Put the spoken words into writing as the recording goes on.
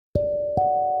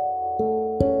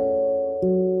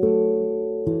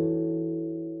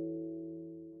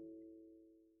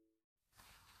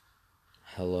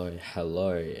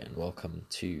hello, and welcome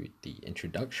to the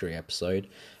introductory episode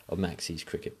of Maxie's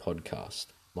Cricket Podcast.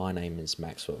 My name is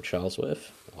Maxwell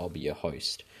Charlesworth. I'll be your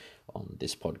host on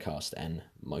this podcast and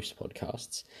most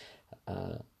podcasts.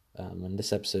 And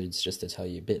this episode's just to tell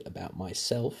you a bit about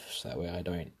myself, so that way I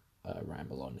don't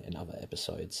ramble on in other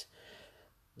episodes.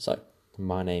 So,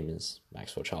 my name is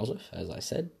Maxwell Charlesworth, as I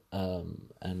said,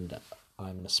 and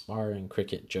I'm an aspiring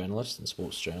cricket journalist and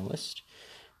sports journalist.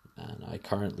 And I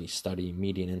currently study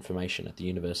media and information at the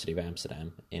University of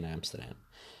Amsterdam in Amsterdam.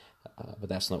 But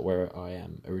that's not where I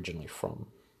am originally from.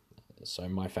 So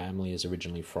my family is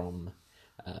originally from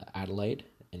Adelaide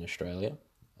in Australia,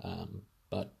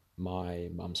 but my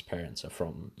mum's parents are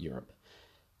from Europe.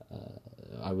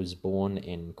 I was born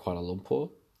in Kuala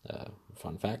Lumpur.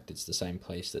 Fun fact, it's the same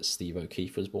place that Steve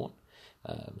O'Keefe was born.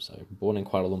 So born in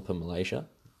Kuala Lumpur, Malaysia,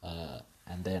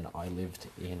 and then I lived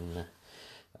in...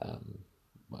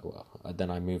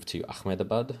 then I moved to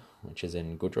Ahmedabad, which is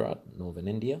in Gujarat, northern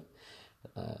India.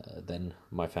 Then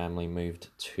my family moved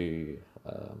to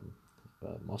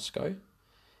Moscow.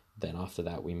 Then after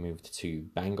that, we moved to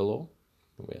Bangalore.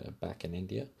 We're back in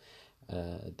India.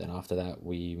 Then after that,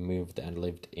 we moved and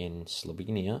lived in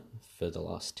Slovenia for the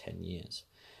last 10 years.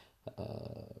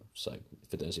 So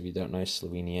for those of you who don't know,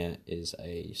 Slovenia is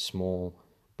a small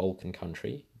Balkan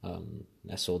country,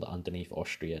 nestled underneath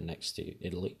Austria next to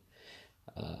Italy.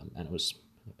 And it was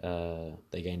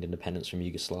they gained independence from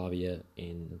Yugoslavia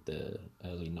in the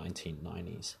early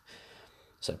 1990s.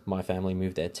 So my family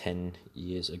moved there 10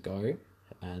 years ago,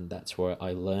 and that's where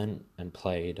I learned and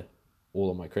played all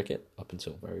of my cricket up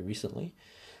until very recently.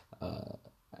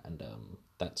 And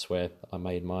that's where I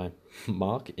made my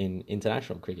mark in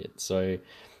international cricket. So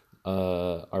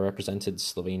I represented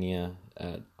Slovenia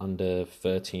at under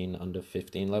 13, under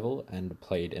 15 level and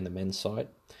played in the men's side.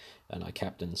 And I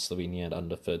captained Slovenia at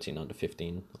under 13, under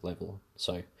 15 level.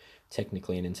 So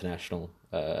technically an international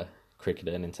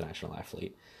cricketer and international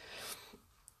athlete.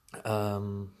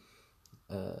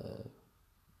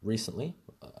 Recently,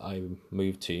 I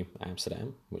moved to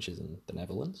Amsterdam, which is in the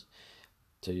Netherlands,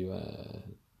 to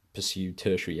pursue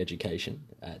tertiary education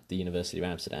at the University of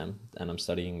Amsterdam, and I'm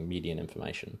studying media and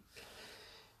information.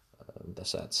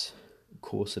 That's a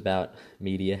course about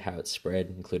media, how it's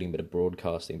spread, including a bit of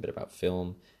broadcasting, a bit about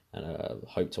film, and I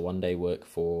hope to one day work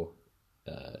for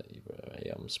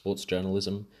either a sports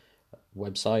journalism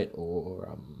website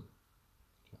or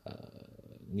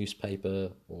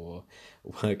newspaper, or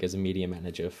work as a media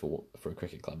manager for a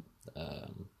cricket club.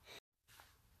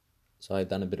 So I've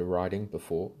done a bit of writing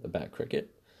before about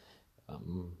cricket,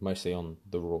 mostly on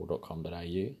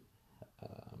theraw.com.au,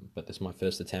 but this is my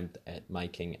first attempt at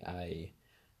making a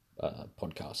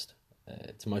podcast.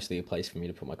 It's mostly a place for me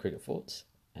to put my cricket thoughts,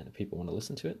 and if people want to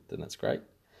listen to it, then that's great.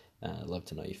 I'd love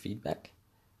to know your feedback.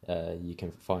 You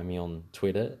can find me on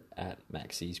Twitter at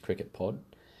Maxie's Cricket Pod,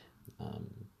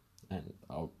 and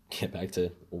I'll get back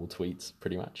to all tweets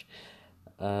pretty much.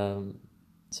 So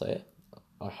yeah,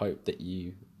 I hope that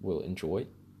you will enjoy,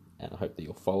 and I hope that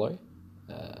you'll follow,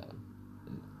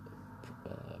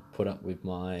 put up with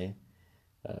my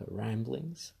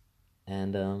ramblings,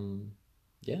 and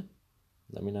yeah,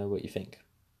 let me know what you think.